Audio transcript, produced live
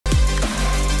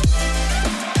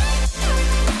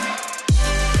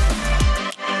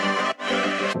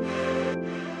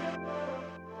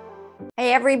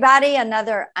Hey, everybody,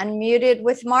 another Unmuted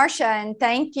with Marsha, and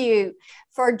thank you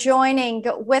for joining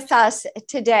with us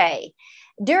today.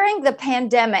 During the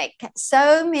pandemic,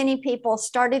 so many people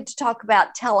started to talk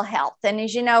about telehealth. And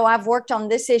as you know, I've worked on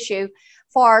this issue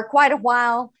for quite a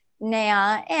while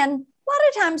now. And a lot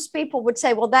of times people would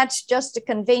say, well, that's just a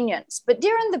convenience. But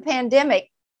during the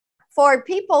pandemic, for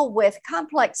people with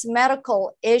complex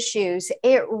medical issues,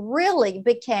 it really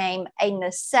became a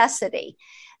necessity.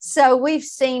 So we've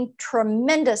seen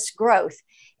tremendous growth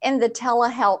in the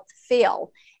telehealth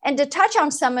field. And to touch on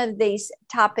some of these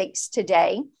topics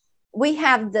today, we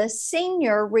have the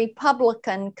senior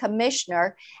Republican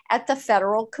commissioner at the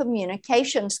Federal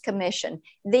Communications Commission,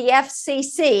 the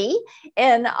FCC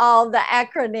in all the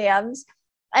acronyms.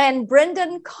 And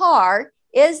Brendan Carr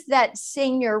is that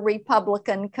senior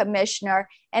Republican commissioner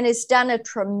and has done a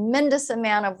tremendous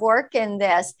amount of work in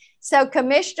this. So,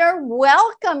 Commissioner,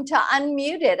 welcome to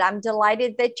Unmuted. I'm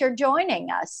delighted that you're joining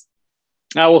us.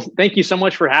 Well, thank you so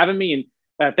much for having me.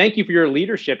 And thank you for your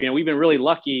leadership. You know, we've been really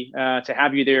lucky to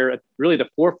have you there at really the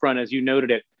forefront, as you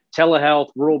noted it, telehealth,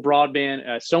 rural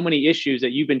broadband, so many issues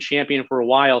that you've been championing for a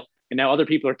while. And now other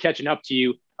people are catching up to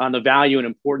you on the value and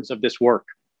importance of this work.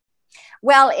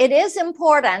 Well, it is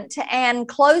important, and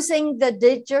closing the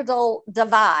digital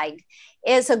divide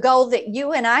is a goal that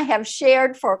you and I have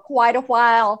shared for quite a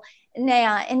while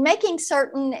now, and making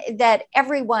certain that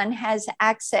everyone has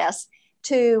access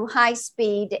to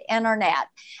high-speed internet.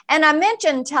 And I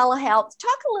mentioned telehealth.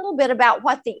 Talk a little bit about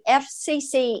what the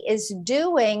FCC is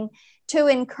doing to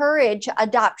encourage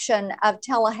adoption of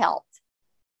telehealth.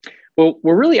 Well,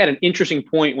 we're really at an interesting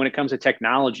point when it comes to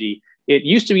technology. It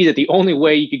used to be that the only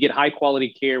way you could get high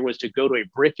quality care was to go to a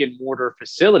brick and mortar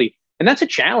facility. And that's a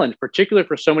challenge, particularly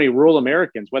for so many rural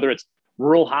Americans, whether it's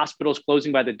rural hospitals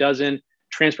closing by the dozen,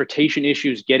 transportation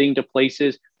issues getting to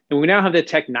places. And we now have the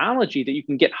technology that you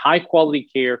can get high quality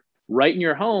care right in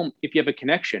your home if you have a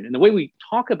connection. And the way we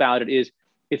talk about it is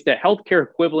it's the healthcare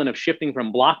equivalent of shifting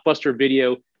from Blockbuster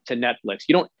Video to Netflix.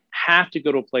 You don't have to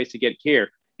go to a place to get care.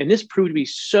 And this proved to be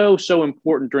so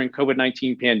important during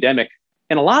COVID-19 pandemic.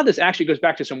 And a lot of this actually goes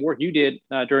back to some work you did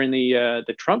during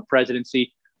the Trump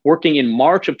presidency, working in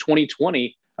March of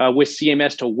 2020 with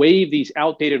CMS to waive these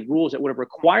outdated rules that would have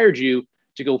required you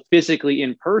to go physically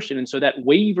in person. And so that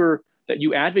waiver that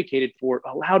you advocated for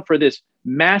allowed for this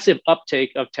massive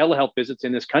uptake of telehealth visits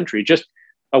in this country. Just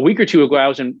a week or two ago, I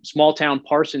was in small town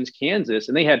Parsons, Kansas,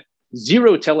 and they had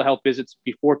 0 telehealth visits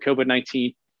before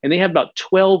COVID-19. And they have about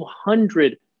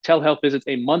 1,200 telehealth visits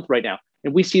a month right now.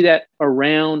 And we see that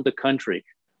around the country.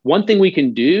 One thing we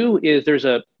can do is there's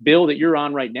a bill that you're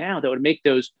on right now that would make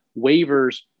those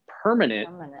waivers permanent.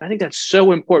 I think that's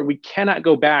so important. We cannot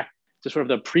go back to sort of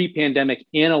the pre-pandemic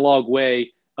analog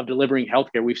way of delivering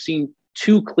healthcare. We've seen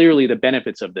too clearly the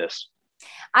benefits of this.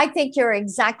 I think you're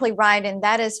exactly right. And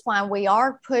that is why we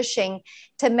are pushing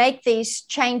to make these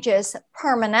changes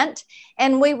permanent.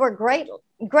 And we were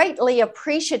greatly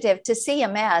appreciative to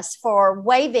CMS for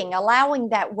allowing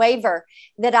that waiver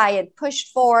that I had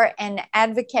pushed for and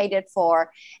advocated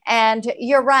for. And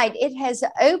you're right, it has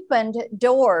opened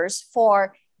doors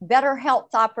for better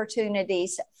health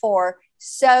opportunities for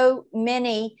so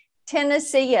many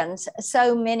Tennesseans,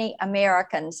 so many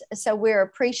Americans. So we're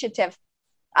appreciative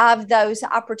of those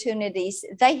opportunities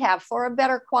they have for a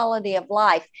better quality of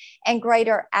life and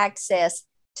greater access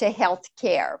to health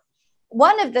care.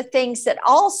 One of the things that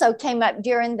also came up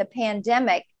during the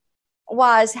pandemic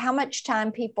was how much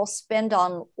time people spend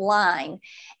online.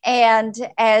 And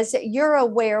as you're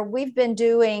aware, we've been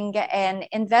doing an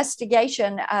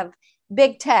investigation of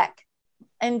big tech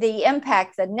and the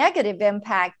impact, the negative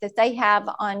impact that they have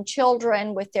on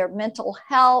children with their mental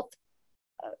health,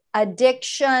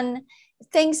 addiction,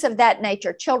 things of that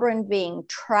nature, children being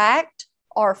tracked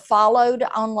or followed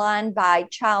online by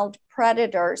child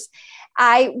predators.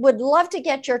 I would love to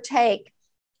get your take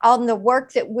on the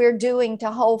work that we're doing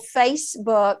to hold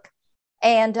Facebook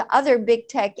and other big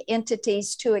tech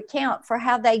entities to account for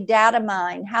how they data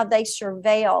mine, how they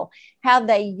surveil, how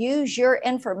they use your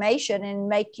information and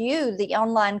make you, the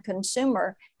online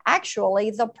consumer,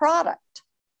 actually the product.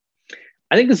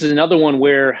 I think this is another one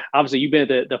where obviously you've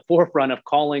been at the forefront of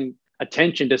calling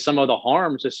attention to some of the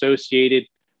harms associated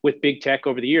with big tech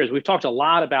over the years. We've talked a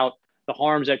lot about the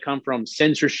harms that come from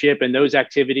censorship and those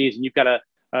activities. And you've got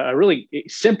a really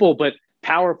simple but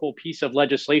powerful piece of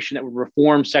legislation that would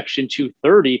reform Section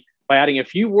 230 by adding a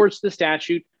few words to the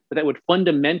statute, but that would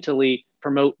fundamentally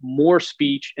promote more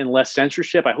speech and less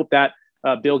censorship. I hope that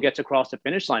bill gets across the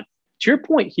finish line. To your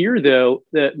point here, though,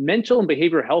 the mental and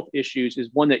behavioral health issues is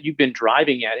one that you've been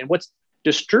driving at. And what's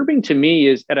disturbing to me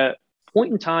is at a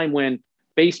point in time when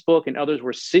Facebook and others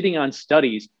were sitting on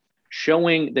studies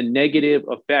showing the negative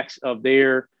effects of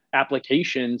their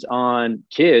applications on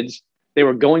kids, they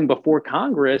were going before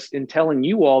Congress and telling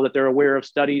you all that they're aware of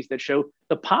studies that show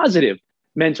the positive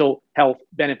mental health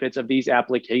benefits of these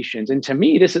applications. And to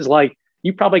me, this is like,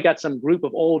 you probably got some group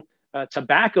of old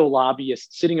tobacco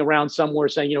lobbyists sitting around somewhere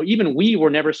saying, even we were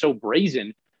never so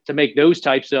brazen to make those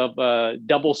types of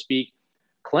doublespeak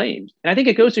claims. And I think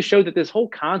it goes to show that this whole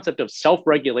concept of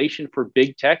self-regulation for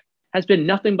big tech has been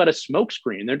nothing but a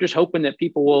smokescreen. They're just hoping that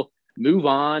people will move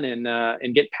on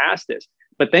and get past this.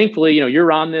 But thankfully,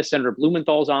 you're on this. Senator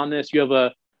Blumenthal's on this. You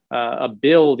have a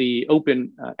bill, the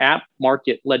open app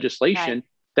market legislation, right,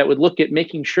 that would look at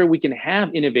making sure we can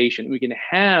have innovation, we can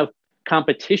have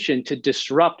competition to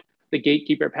disrupt the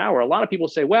gatekeeper power. A lot of people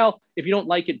say, well, if you don't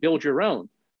like it, build your own.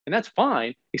 And that's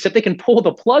fine, except they can pull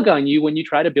the plug on you when you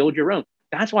try to build your own.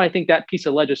 That's why I think that piece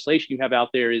of legislation you have out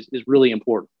there is really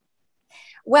important.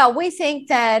 Well, we think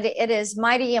that it is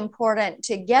mighty important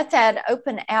to get that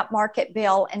open app market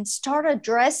bill and start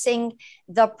addressing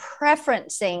the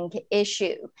preferencing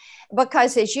issue.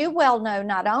 Because as you well know,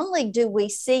 not only do we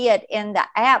see it in the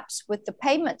apps with the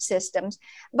payment systems,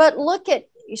 but look at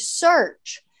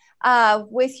search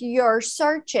with your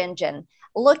search engine,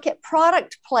 look at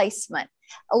product placement,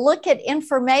 look at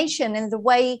information and the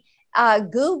way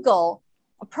Google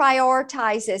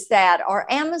prioritizes that, or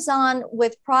Amazon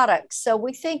with products. So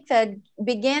we think that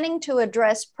beginning to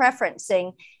address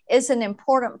preferencing is an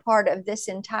important part of this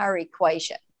entire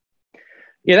equation.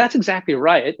 Yeah, that's exactly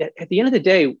right. At the end of the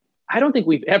day, I don't think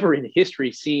we've ever in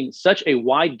history seen such a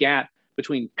wide gap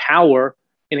between power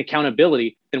and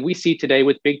accountability than we see today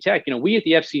with big tech. We at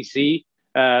the FCC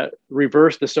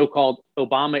reversed the so-called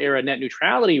Obama era net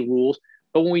neutrality rules,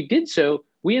 but when we did so,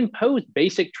 we imposed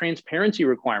basic transparency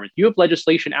requirements. You have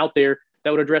legislation out there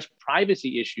that would address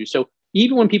privacy issues. So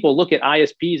even when people look at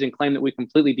ISPs and claim that we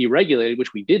completely deregulated,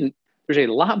 which we didn't, there's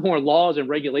a lot more laws and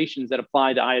regulations that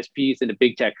apply to ISPs than to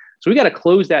big tech. So we got to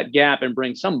close that gap and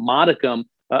bring some modicum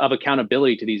of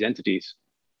accountability to these entities.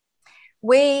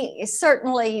 We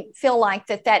certainly feel like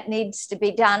that needs to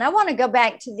be done. I want to go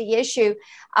back to the issue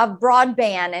of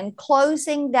broadband and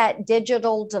closing that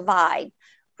digital divide,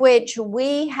 which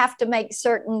we have to make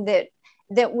certain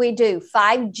that we do.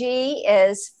 5G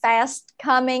is fast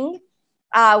coming.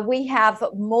 We have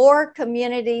more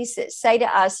communities that say to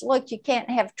us, look, you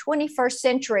can't have 21st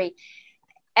century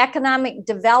economic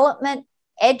development,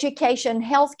 education,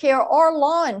 healthcare, or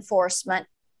law enforcement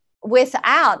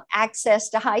without access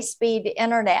to high-speed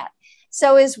internet.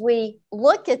 So as we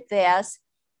look at this,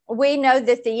 we know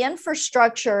that the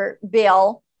infrastructure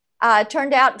bill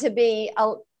turned out to be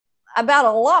about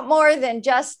a lot more than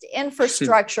just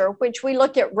infrastructure, which we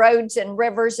look at roads and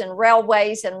rivers and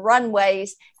railways and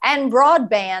runways and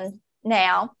broadband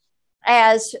now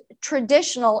as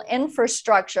traditional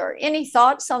infrastructure. Any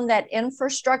thoughts on that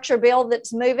infrastructure bill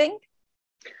that's moving?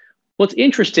 Well, it's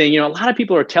interesting. A lot of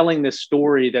people are telling this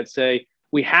story that say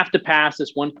we have to pass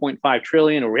this 1.5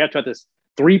 trillion or we have to have this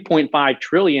 3.5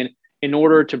 trillion in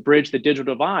order to bridge the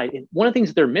digital divide. And one of the things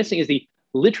that they're missing is the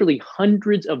literally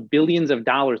hundreds of billions of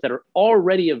dollars that are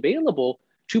already available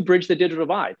to bridge the digital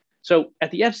divide. So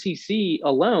at the FCC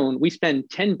alone, we spend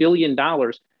 $10 billion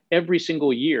every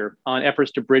single year on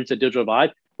efforts to bridge the digital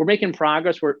divide. We're making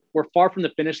progress. We're far from the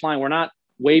finish line. We're not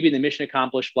waving the mission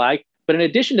accomplished flag. But in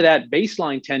addition to that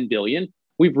baseline $10 billion,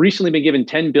 we've recently been given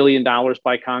 $10 billion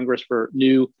by Congress for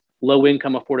new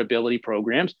low-income affordability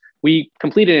programs. We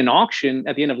completed an auction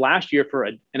at the end of last year for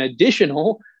an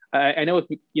additional I know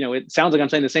it sounds like I'm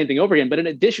saying the same thing over again, but an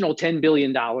additional $10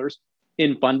 billion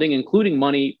in funding, including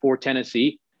money for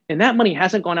Tennessee. And that money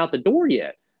hasn't gone out the door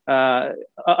yet,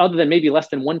 other than maybe less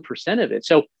than 1% of it.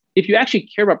 So if you actually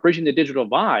care about bridging the digital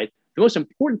divide, the most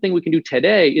important thing we can do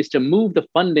today is to move the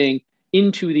funding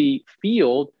into the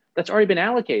field that's already been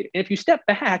allocated. And if you step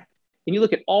back and you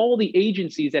look at all the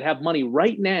agencies that have money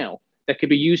right now that could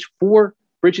be used for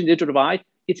bridging the digital divide,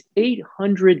 it's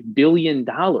 $800 billion.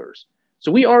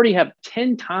 So we already have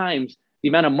 10 times the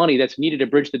amount of money that's needed to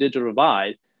bridge the digital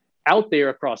divide out there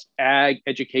across ag,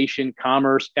 education,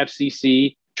 commerce,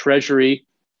 FCC, Treasury.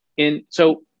 And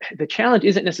so the challenge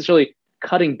isn't necessarily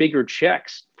cutting bigger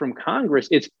checks from Congress.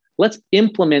 It's let's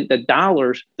implement the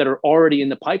dollars that are already in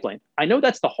the pipeline. I know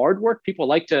that's the hard work. People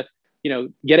like to,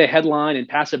 get a headline and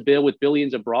pass a bill with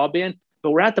billions of broadband, but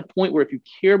we're at the point where if you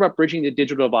care about bridging the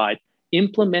digital divide,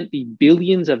 implement the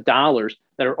billions of dollars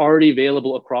that are already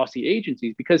available across the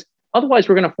agencies, because otherwise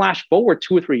we're going to flash forward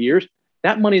 2 or 3 years.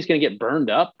 That money is going to get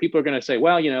burned up. People are going to say,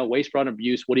 well, waste, fraud, and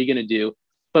abuse. What are you going to do?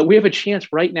 But we have a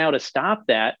chance right now to stop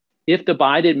that if the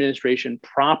Biden administration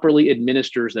properly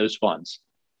administers those funds.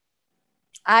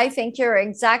 I think you're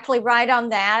exactly right on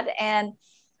that. And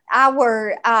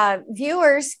our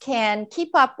viewers can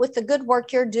keep up with the good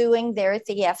work you're doing there at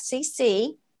the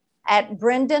FCC at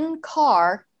Brendan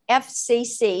Carr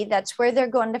FCC. That's where they're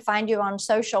going to find you on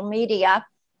social media.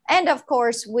 And of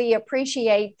course, we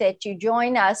appreciate that you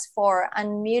join us for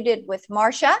Unmuted with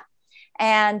Marsha.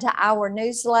 And our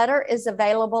newsletter is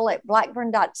available at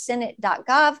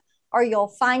blackburn.senate.gov, or you'll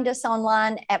find us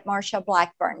online at Marsha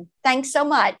Blackburn. Thanks so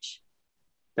much.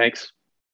 Thanks.